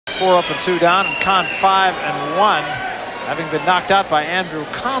4 up and 2 down, and Cann 5 and 1, having been knocked out by Andrew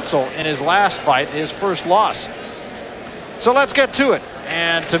Consul in his last fight, his first loss. So let's get to it.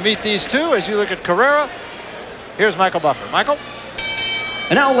 And to meet these two, as you look at Carriero, here's Michael Buffer. Michael?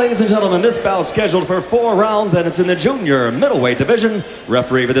 And now, ladies and gentlemen, this bout scheduled for 4 rounds, and it's in the junior middleweight division.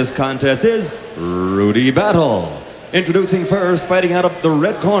 Referee for this contest is Rudy Battle. Introducing first, fighting out of the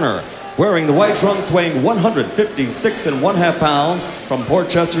red corner, wearing the white trunks, weighing 156 1/2 pounds. From Port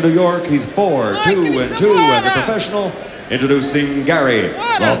Chester, New York, he's 4-2-2 as a professional. Introducing Gary,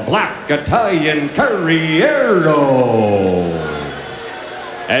 the Black Italian Carriero.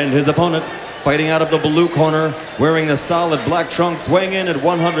 And his opponent, fighting out of the blue corner, wearing the solid black trunks, weighing in at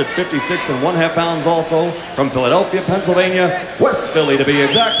 156 1/2 pounds also. From Philadelphia, Pennsylvania, West Philly to be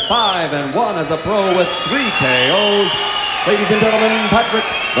exact, 5 and 1 as a pro with 3 KOs. Ladies and gentlemen, Patrick,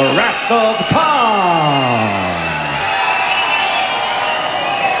 the Wrath of Cann.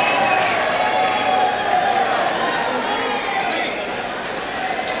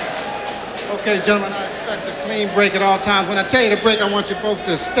 Okay, gentlemen, I expect a clean break at all times. When I tell you to break, I want you both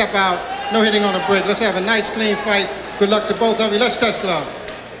to step out. No hitting on the break. Let's have a nice, clean fight. Good luck to both of you. Let's touch gloves.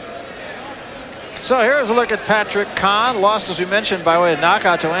 So here's a look at Patrick Cann. Lost, as we mentioned, by way of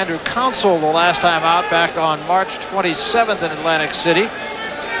knockout to Andrew Consul the last time out back on March 27th in Atlantic City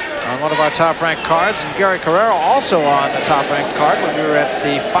on one of our top-ranked cards. And Gary Carriero also on the top-ranked card when we were at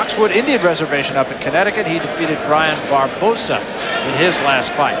the Foxwood Indian Reservation up in Connecticut. He defeated Brian Barbosa in his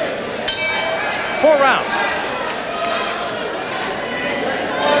last fight. 4 rounds.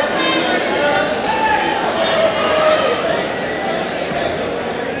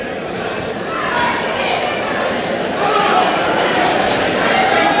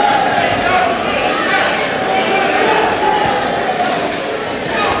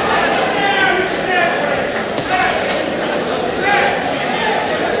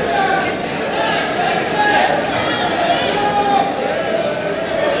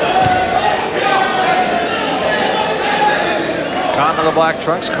 In the black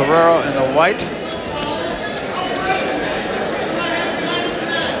trunks, Carriero in the white.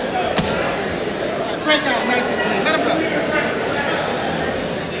 Break out nice and clean. Let him go.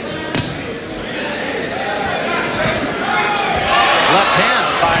 Left hand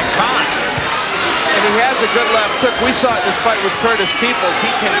by Cann. And he has a good left hook. We saw it in this fight with Curtis Peoples. He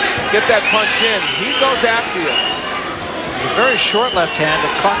can get that punch in. He goes after you. A very short left hand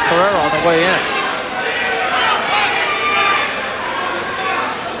that caught Carriero on the way in.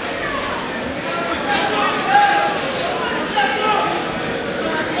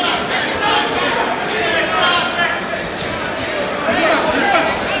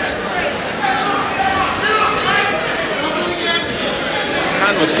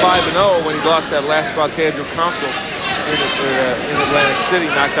 Was 5-0 when he lost that last bout to Andrew Consul in Atlantic City.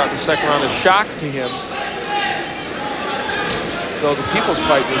 Knocked out in the second round. A shock to him. Though the People's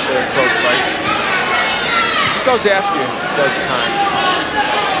fight was a close fight. He goes after you, does Cann.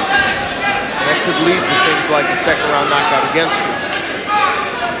 And that could lead to things like a second round knockout against you.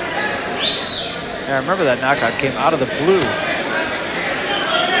 Yeah, I remember that knockout came out of the blue.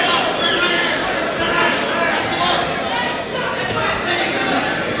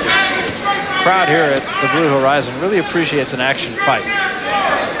 Crowd here at the Blue Horizon really appreciates an action fight.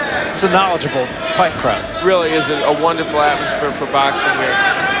 It's a knowledgeable fight crowd. Really is a wonderful atmosphere for boxing here.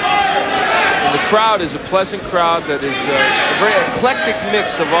 And the crowd is a pleasant crowd that is a very eclectic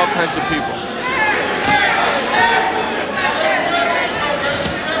mix of all kinds of people.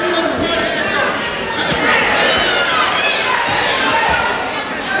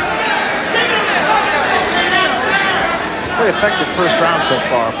 Very effective first round so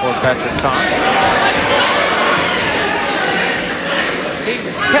far for Patrick Cann.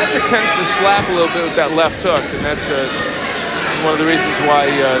 Patrick tends to slap a little bit with that left hook, and that is one of the reasons why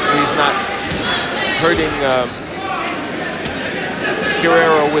he's not hurting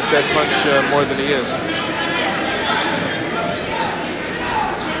Carriero with that punch more than he is.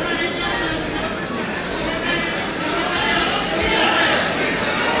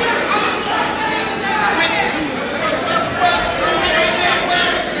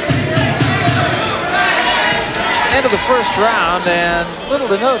 End of the first round, and little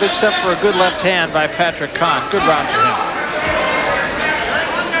to note except for a good left hand by Patrick Cann. Good round for him.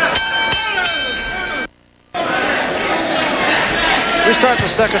 We start the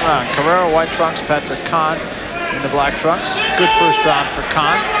second round. Carriero white trunks, Patrick Cann in the black trunks. Good first round for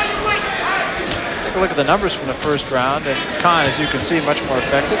Cann. Take a look at the numbers from the first round, and Cann, as you can see, much more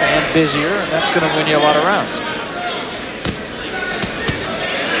effective and busier, and that's going to win you a lot of rounds.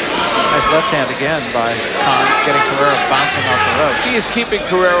 nice left hand again by Cann, getting Carriero bouncing off the ropes. He is keeping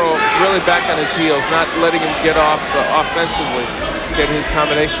Carriero really back on his heels, not letting him get off offensively, get his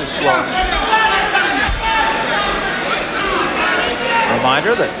combinations flowing.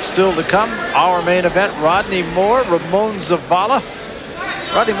 Reminder that still to come, our main event, Rodney Moore, Ramon Zavala.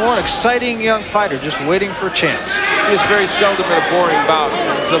 Rodney Moore, an exciting young fighter, just waiting for a chance. He is very seldom in a boring bout.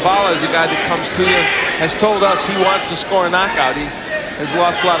 Zavala is a guy that comes to you, has told us he wants to score a knockout. He has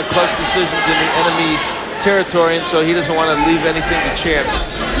lost a lot of close decisions in the enemy territory, and so he doesn't want to leave anything to chance.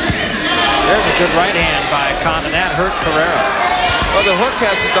 There's a good right hand by Cann, and that hurt Carriero. Well, the hook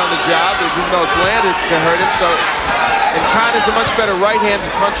hasn't done the job, even though it's landed to hurt him. So, and Cann is a much better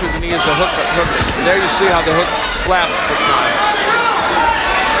right-handed puncher than he is a hooker. And there you see how the hook slaps for Cann.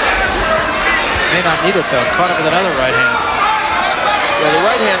 May not need it though. Caught him with another right hand. Yeah, the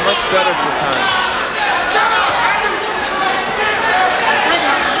right hand much better for Cann.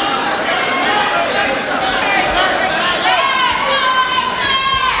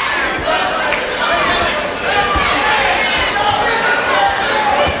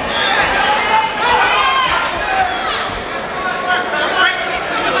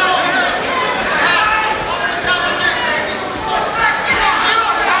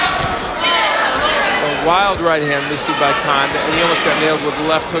 Wild right hand we see by Cann, and he almost got nailed with the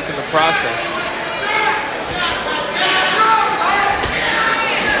left hook in the process.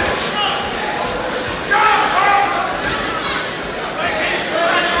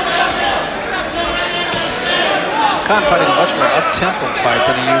 Cann fighting a much more up-tempo fight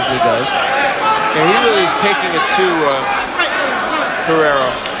than he usually does. Yeah, he really is taking it to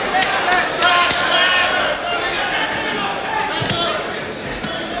Carriero.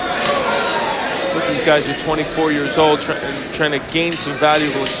 These guys are 24 years old, trying to gain some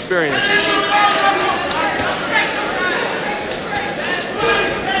valuable experience.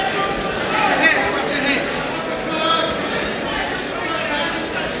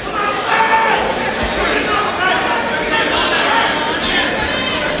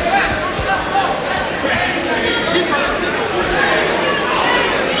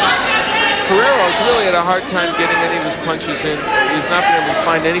 Carriero's really had a hard time getting any of his punches in. He's not been able to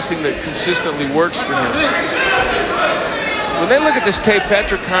find anything that consistently works for him. When they look at this tape,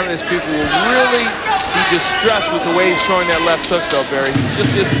 Patrick Cann and his people will really be distressed with the way he's throwing that left hook, though, Barry. He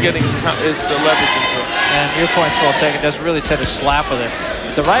just isn't getting his leverage into it. And your point's well taken. Doesn't really tend to slap with it.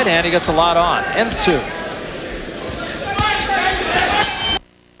 With the right hand, he gets a lot on. And two.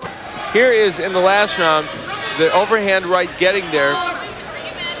 Here is, in the last round, the overhand right getting there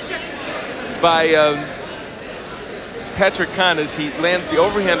by Patrick Cann as he lands the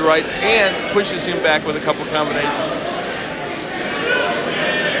overhand right and pushes him back with a couple combinations.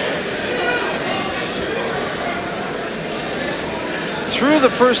 Through the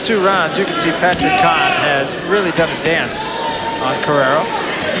first two rounds, you can see Patrick Cann has really done a dance on Carriero.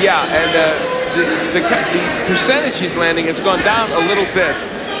 Yeah, and the percentage he's landing has gone down a little bit,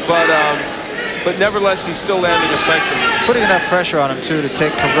 but nevertheless, he's still landing effectively. Putting enough pressure on him, too, to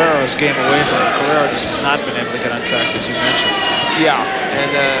take Carriero's game away from him. Carriero just has not been able to get on track, as you mentioned. Yeah, and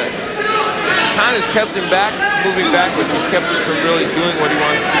Cann has kept him back, moving backwards. He's kept him from really doing what he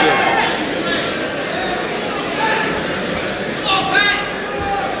wants to do.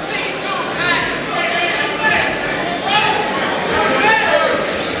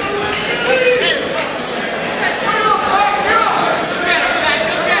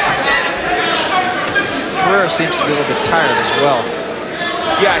 Carriero seems to be a little bit tired as well.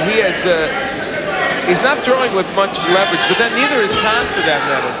 Yeah, he has. He's not throwing with much leverage, but then neither is Cann for that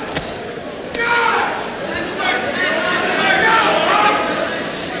matter.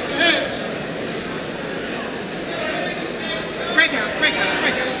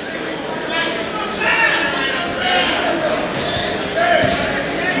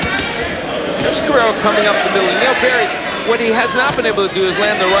 There's Carriero coming up the middle. Neil Barry, what he has not been able to do is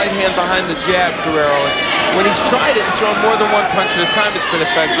land the right hand behind the jab, Carriero. When he's tried it and thrown more than one punch at a time, it's been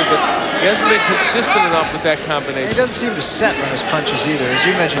effective, but he hasn't been consistent enough with that combination. He doesn't seem to set on his punches either. As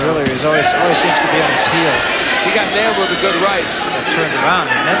you mentioned earlier, he always seems to be on his heels. He got nailed with a good right. Turned around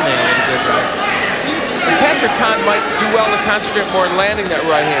and then nailed with a good right. And Patrick Cann might do well to concentrate more on landing that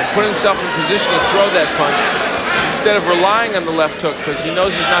right hand, put himself in position to throw that punch instead of relying on the left hook, because he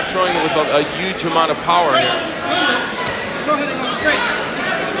knows he's not throwing it with a huge amount of power here.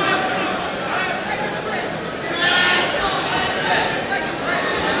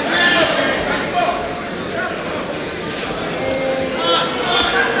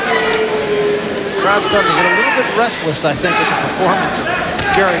 Crowd's starting to get a little bit restless, I think, with the performance of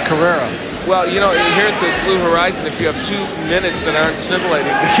Gary Carriero. Well, you know, here at the Blue Horizon, if you have 2 minutes that aren't scintillating,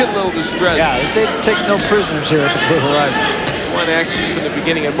 they get a little distressed. Yeah, they take no prisoners here at the Blue Horizon. One action from the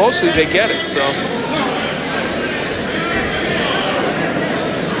beginning, and mostly they get it, so.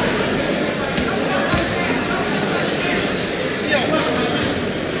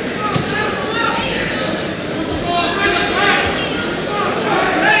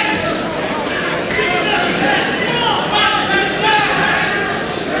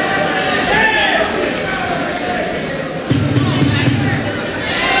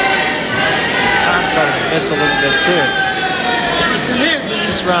 Miss a little bit too.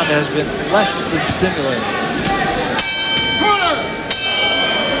 This round has been less than stimulating.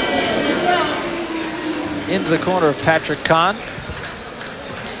 Into the corner of Patrick Cann.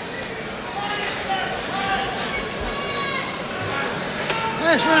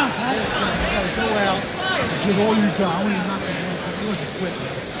 Last round, Pat. You gotta go out and give all you got. I want you to knock it wasn't quit.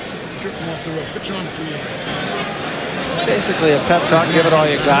 Jerk him off the rope. Put your arm through you. Basically a pep talk. Give it all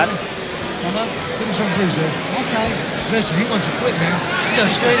you got. Give him some bruise there. Okay. Listen, he wants to quit, man. He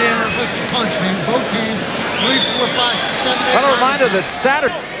goes straight in and puts the punch, man. Both hands. 3, 4, 5, 6, 7, 8. What a reminder that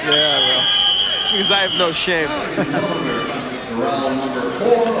Saturday. Yeah, well, it's because I have no shame. Round number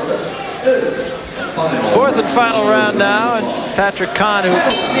 4. This is the final. Fourth and final round now, and Patrick Cann, who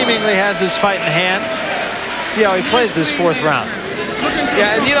seemingly has this fight in hand. See how he plays this fourth round.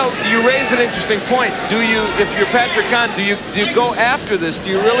 Yeah, and you know, you raise an interesting point. Do you, if you're Patrick Cann, do you go after this?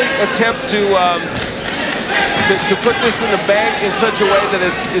 Do you really attempt to put this in the bag in such a way that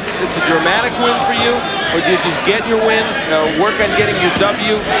it's a dramatic win for you, or do you just get your win, work on getting your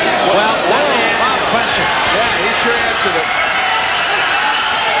W? Well, that's a question. Yeah, he sure answered it.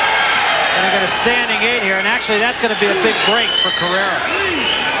 And they got a standing 8 here, and actually that's going to be a big break for Carriero.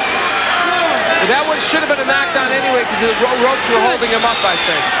 That one should have been a knockdown anyway because the ropes were holding him up, I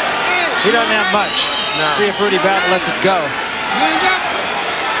think. He doesn't have much. No. See if Rudy Battle lets it go.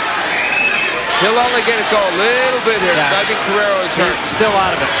 He'll only get it go a little bit here. Yeah. I think Carriero is hurt. Still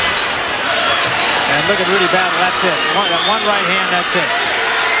out of it. And look at Rudy Battle. That's it. One right hand, that's it.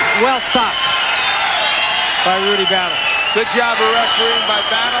 Well stopped by Rudy Battle. Good job of refereeing by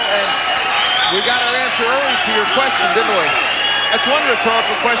Battle, and we got our answer early to your question, didn't we? That's one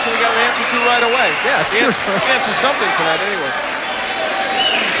rhetorical question we got an answer to right away. Yeah, that's true. Answer something for that anyway.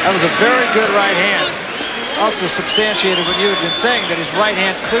 That was a very good right hand. Also substantiated what you had been saying, that his right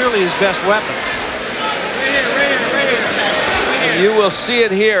hand clearly his best weapon. And you will see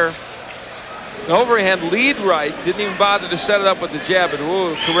it here. The overhand lead right, didn't even bother to set it up with the jab, but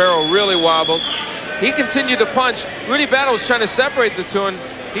ooh, Carriero really wobbled. He continued to punch. Rudy Battle was trying to separate the two, and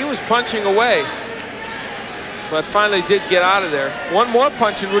he was punching away. But finally did get out of there. One more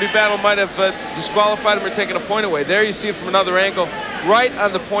punch and Rudy Battle might have disqualified him or taken a point away. There you see it from another angle, right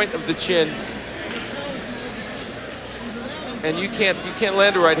on the point of the chin. And you can't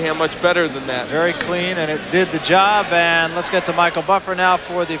land a right hand much better than that. Very clean, and it did the job. And let's get to Michael Buffer now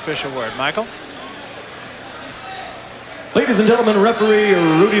for the official word. Michael? Ladies and gentlemen, referee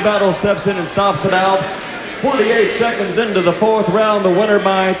Rudy Battle steps in and stops it out. 48 seconds into the fourth round, the winner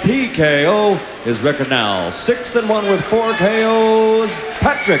by TKO. His record now 6-1 with 4 KOs.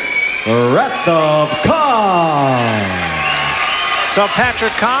 Patrick Wrath of Cann. So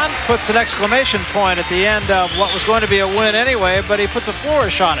Patrick Cann puts an exclamation point at the end of what was going to be a win anyway, but he puts a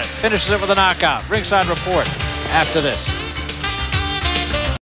flourish on it. Finishes it with a knockout. Ringside Report after this.